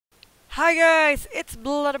Hi guys, it's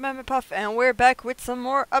Bloody Mammy Puff, and we're back with some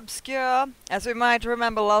more Obscure. As we might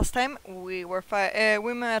remember last time, we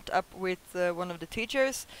met up with one of the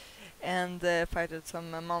teachers and fighted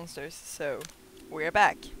some monsters. So we're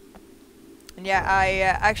back. And yeah, I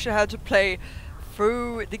actually had to play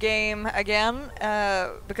through the game again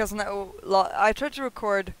because now I tried to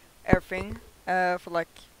record everything for like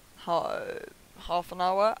half an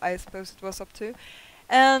hour, I suppose it was up to.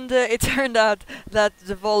 And it turned out that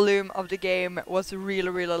the volume of the game was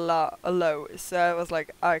really low. So I was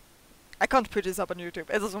like, I can't put this up on YouTube.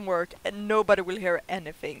 It doesn't work, and nobody will hear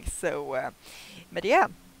anything. So, but yeah,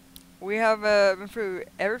 we have been through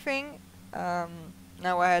everything. Now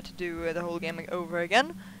I had to do the whole game over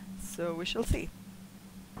again. So we shall see.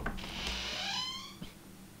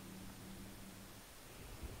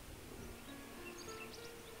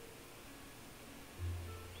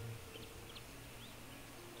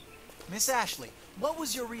 Miss Ashley, what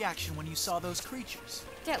was your reaction when you saw those creatures?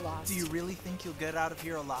 Get lost. Do you really think you'll get out of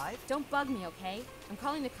here alive? Don't bug me, okay? I'm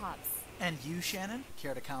calling the cops. And you, Shannon?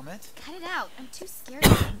 Care to comment? Cut it out. I'm too scared to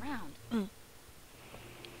get around. Oh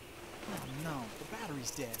no, the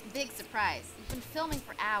battery's dead. Big surprise. You've been filming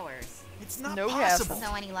for hours. It's not No possible. hassle.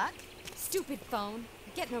 So any luck? Stupid phone. I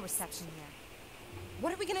get no reception here.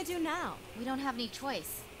 What are we gonna do now? We don't have any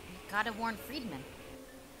choice. We've gotta warn Friedman.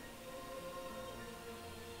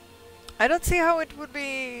 I don't see how it would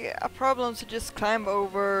be a problem to just climb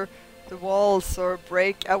over the walls or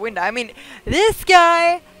break a window. I mean, this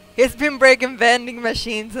guy has been breaking vending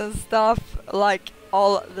machines and stuff like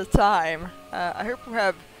all the time. I hope we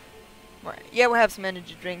have more. Yeah, we have some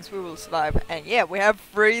energy drinks. We will survive. And yeah, we have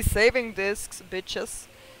 3 saving discs, bitches.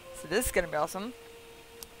 So this is gonna be awesome.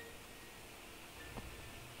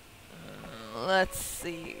 Let's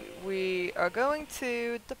see. We are going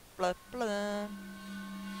to the blah blah.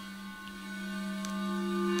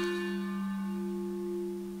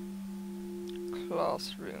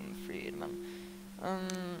 Classroom, Friedman.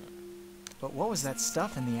 But what was that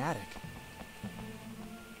stuff in the attic?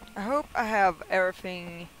 I hope I have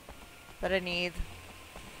everything that I need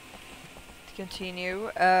to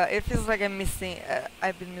continue. It feels like I'm missing.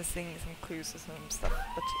 I've been missing some clues or some stuff.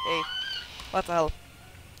 But hey, what the hell?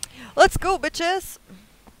 Let's go, bitches!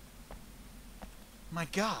 My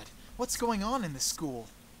god, what's going on in this school?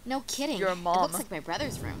 No kidding. Your It mom. looks like my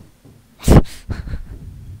brother's room.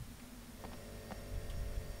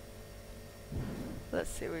 Let's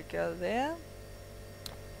see, we go there.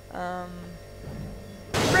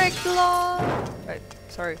 Break the law! Right,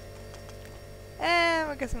 sorry. And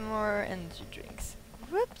we got some more energy drinks.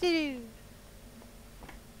 Whoop-de-doo!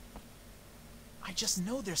 I just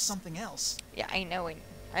know there's something else. Yeah, I know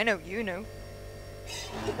you know.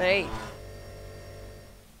 But hey.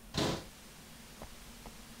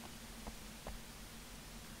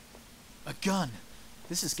 A gun.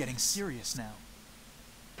 This is getting serious now.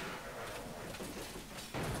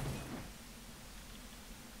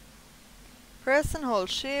 Press and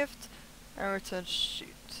hold shift and return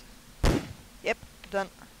shoot. Yep, done.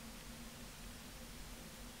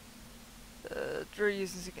 Draw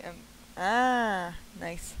using ah,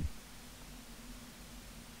 nice.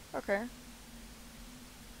 Okay.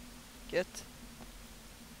 Good.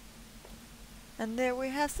 And there we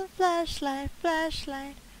have some flashlight.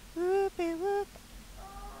 Whoopie whoop.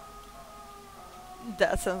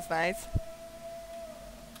 That sounds nice.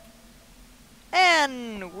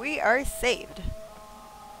 And we are saved.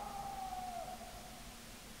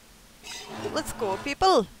 Let's go,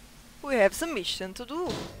 people. We have some mission to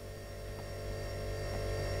do.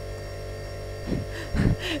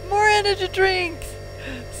 More energy drinks!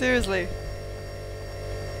 Seriously.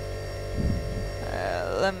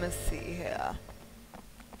 Let me see here.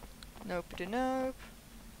 Nope.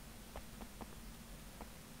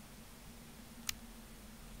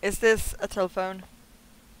 Is this a telephone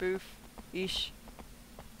booth-ish?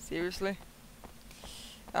 Seriously?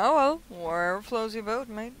 Oh well, wherever flows your boat,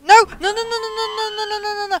 mate. No! No!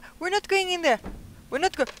 We're not going in there. We're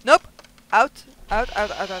not going. Nope. Out.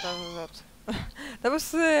 That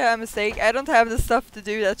was a mistake. I don't have the stuff to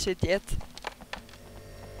do that shit yet.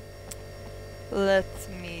 Let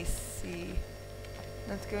me see.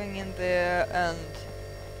 Not going in there and...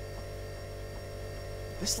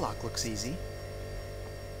 This lock looks easy.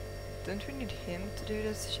 Don't we need him to do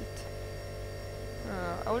this shit?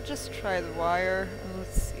 I will just try the wire and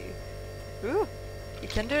let's see. Ooh! You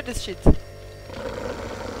can do this shit.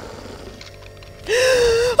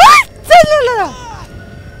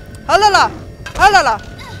 Halala!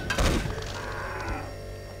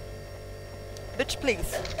 Bitch,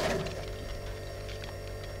 please.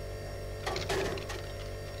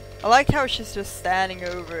 I like how she's just standing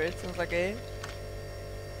over it. Sounds like a...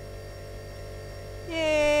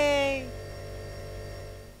 Yay!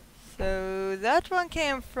 So that one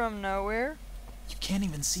came from nowhere. You can't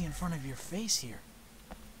even see in front of your face here.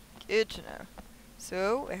 Good to know.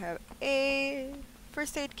 So we have a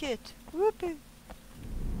first aid kit. Whoopee!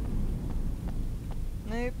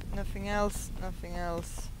 Nope, nothing else, nothing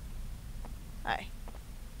else. Hi.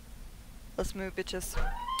 Let's move, bitches.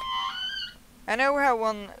 I know we have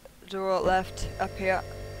one door left up here.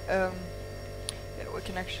 Yeah, we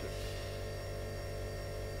can actually...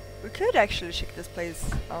 We could actually check this place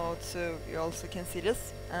out so you also can see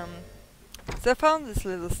this. So I found this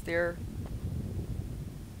little stair.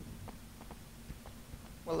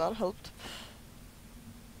 Well, that helped.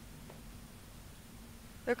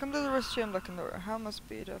 Welcome to the restroom, lock and door. How must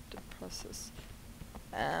speed up the process?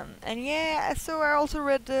 And yeah, so I also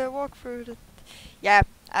read the walkthrough. That yeah,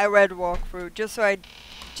 I read walkthrough just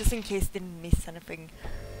in case didn't miss anything.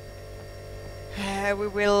 We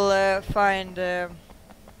will find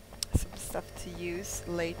some stuff to use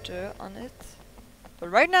later on it. But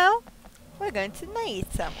right now, we're going to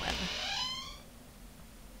meet someone.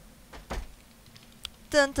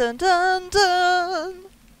 Dun dun dun dun!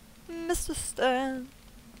 Mr. Stan.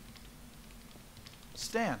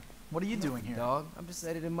 Stan, what are you doing here? Dog, I'm just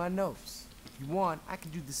editing my notes. If you want, I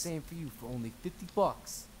can do the same for you for only 50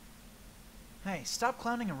 bucks. Hey, stop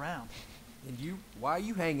clowning around. And you? Why are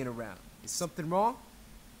you hanging around? Is something wrong?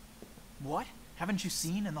 What? Haven't you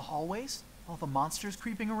seen in the hallways? All the monsters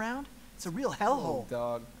creeping around? It's a real Oh, hellhole.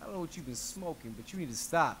 dog. I don't know what you've been smoking, but you need to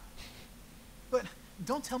stop. But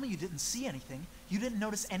don't tell me you didn't see anything. You didn't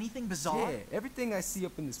notice anything bizarre? Yeah, everything I see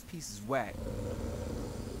up in this piece is whack.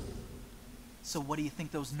 So what do you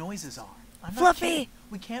think those noises are? I'm not Fluffy! kidding.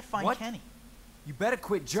 We can't find What? Kenny. You better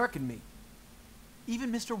quit jerking me.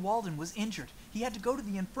 Even Mr. Walden was injured. He had to go to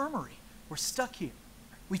the infirmary. We're stuck here.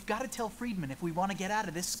 We've got to tell Friedman if we want to get out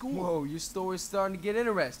of this school. Whoa, your story's starting to get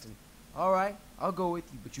interesting. All right, I'll go with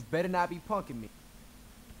you, but you better not be punking me.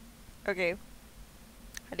 Okay.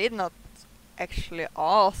 I did not actually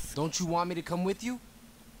ask. Don't you want me to come with you?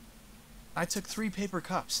 I took 3 paper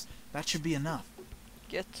cups. That should be enough.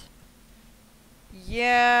 Good.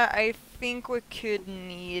 Yeah, I think we could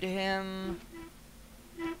need him.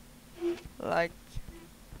 Like...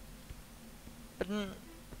 But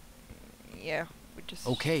yeah, we just...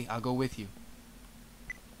 Okay, I'll go with you.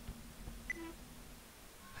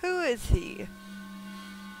 Who is he?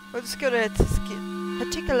 We're just good at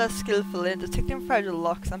particular skillful in detecting fragile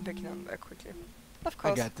locks and picking them very quickly. Of I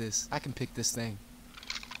course. got this. I can pick this thing.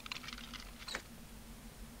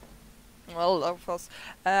 Well, of course.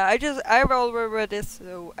 I've already read this,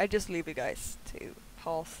 so I just leave you guys to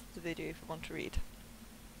pause the video if you want to read.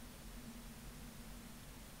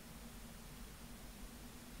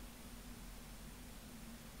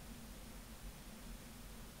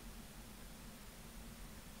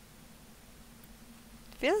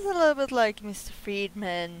 Feels a little bit like Mr.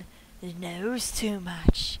 Friedman knows too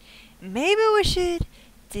much. Maybe we should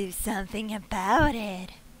do something about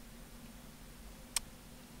it.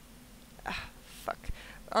 Ah, fuck.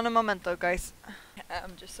 On a moment though, guys.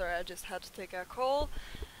 I'm just sorry, I just had to take a call.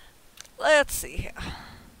 Let's see here.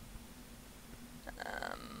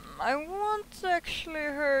 I want actually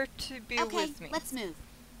her to be Okay, with me. let's move.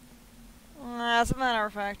 As a matter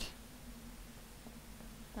of fact.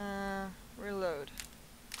 Reload.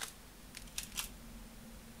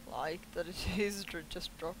 Like that it is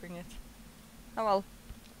just dropping it. Oh well.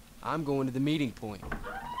 I'm going to the meeting point.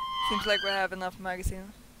 Seems like we have enough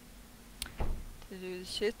magazine to do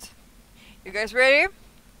this shit. You guys ready?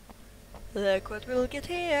 Look what we'll get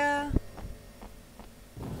here.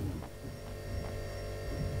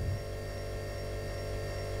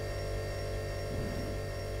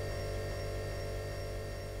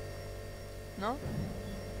 No?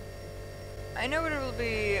 I know it will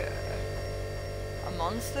be a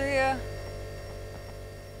monster here.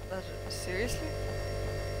 But seriously?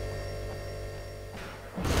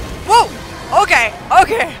 Whoa! Okay,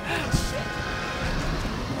 okay!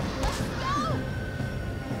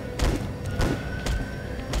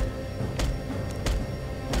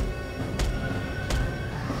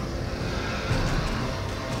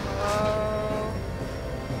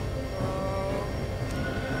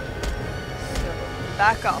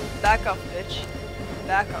 Back up, bitch.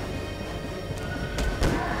 Back up.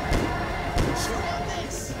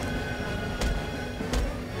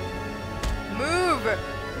 Move!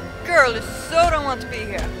 Girl, you so don't want to be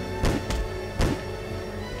here.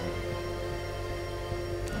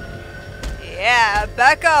 Yeah,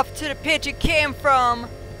 back up to the pit you came from.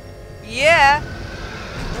 Yeah.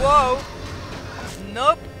 Whoa.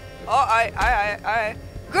 Nope. Oh, I.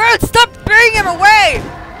 Girl, stop bringing him away!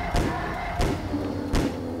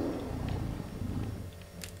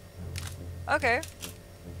 Okay.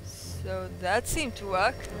 So that seemed to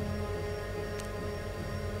work.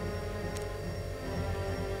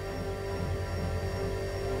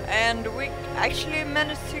 And we actually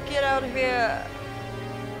managed to get out of here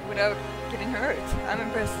without getting hurt. I'm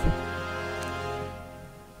impressed.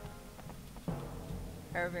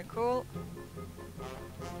 Everything cool.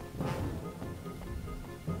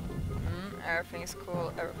 Everything is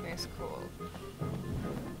cool. Everything is cool.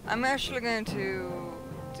 I'm actually going to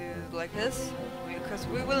do it like this because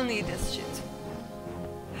we will need this shit.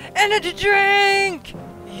 Energy drink!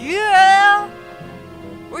 Yeah!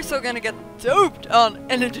 We're so gonna get doped on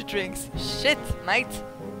energy drinks. Shit, mate.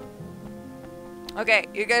 Okay,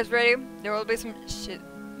 you guys ready? There will be some shit.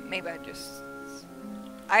 Maybe at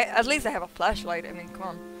least I have a flashlight. I mean, come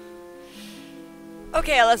on.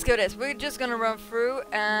 Okay, let's go this. We're just gonna run through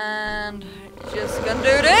and just gonna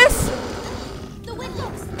do this. The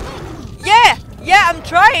windows! Quick! Yeah, I'm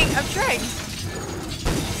trying.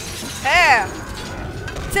 Yeah.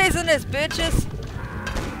 Tasting this, bitches.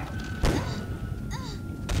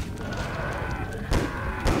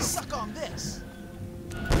 Suck on this.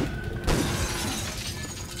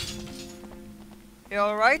 You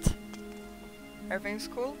alright? Everything's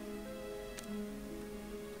cool?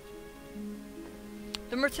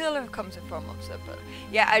 The Martilla comes in form of supper.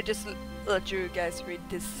 Yeah, I just let you guys read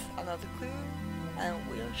this another clue, and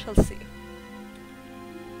we shall see.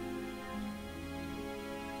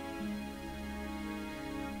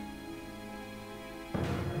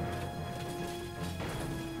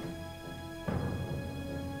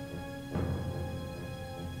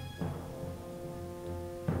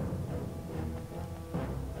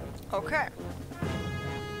 Okay.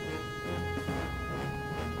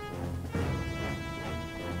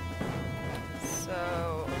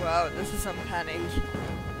 So, wow, this is some panic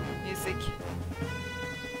music.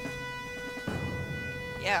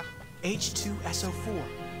 Yeah. H2SO4,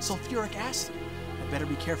 sulfuric acid. I better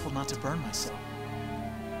be careful not to burn myself.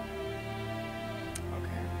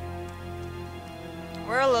 Okay.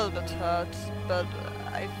 We're a little bit hurt, but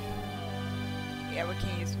yeah, we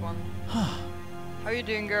can use one. How you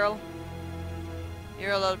doing, girl?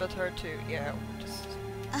 You're a little bit hurt too. Yeah, just...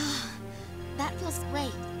 That feels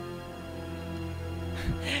great.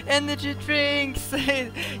 Energy drinks!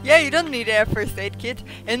 Yeah, you don't need a first aid kit.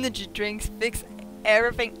 Energy drinks fix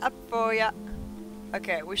everything up for ya.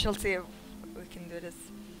 Okay, we shall see if we can do this.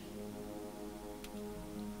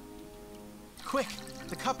 Quick,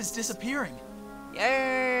 the cup is disappearing.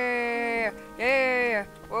 Yeah.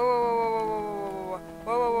 Whoa.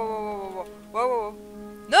 Whoa.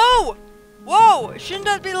 No! Whoa! Shouldn't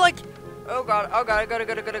that be like... Oh god, I gotta.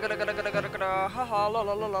 Ha ha la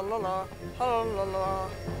la la la la la. Ha la la.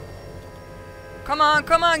 Come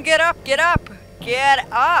on, get up!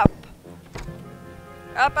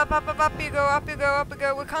 Up you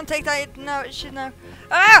go. We can't take that shit now.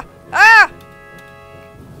 Ah!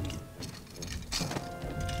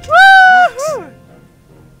 Woohoo!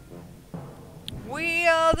 We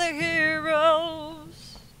are the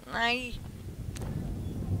heroes. Nice.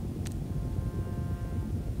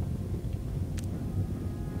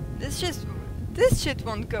 This shit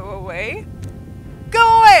won't go away. Go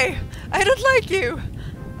away! I don't like you.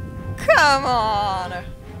 Come on.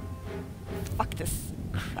 Fuck this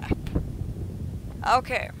crap.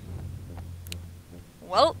 Okay.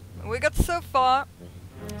 Well, we got so far.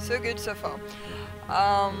 So good so far.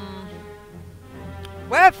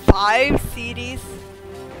 We have 5 CDs.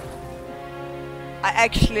 I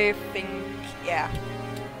actually think, yeah.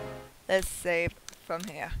 Let's save from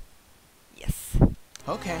here. Yes.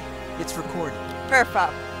 Okay, it's recorded.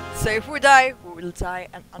 Perfect. So if we die, we will die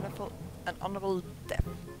an honorable death.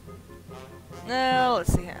 Now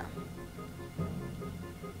let's see here.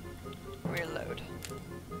 Reload.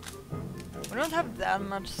 We don't have that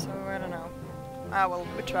much, so I don't know. Ah well,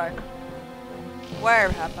 we try.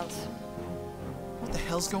 Whatever happens. What the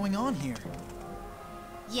hell's going on here?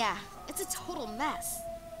 Yeah, it's a total mess.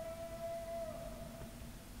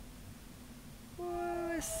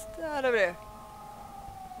 What is that over there?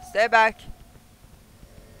 Stay back.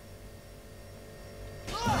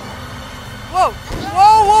 Whoa!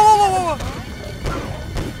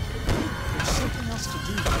 There's something else to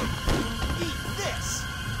do. Eat this!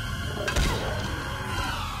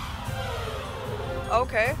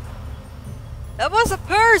 Okay. That was a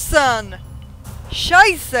person!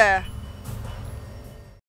 Scheisse!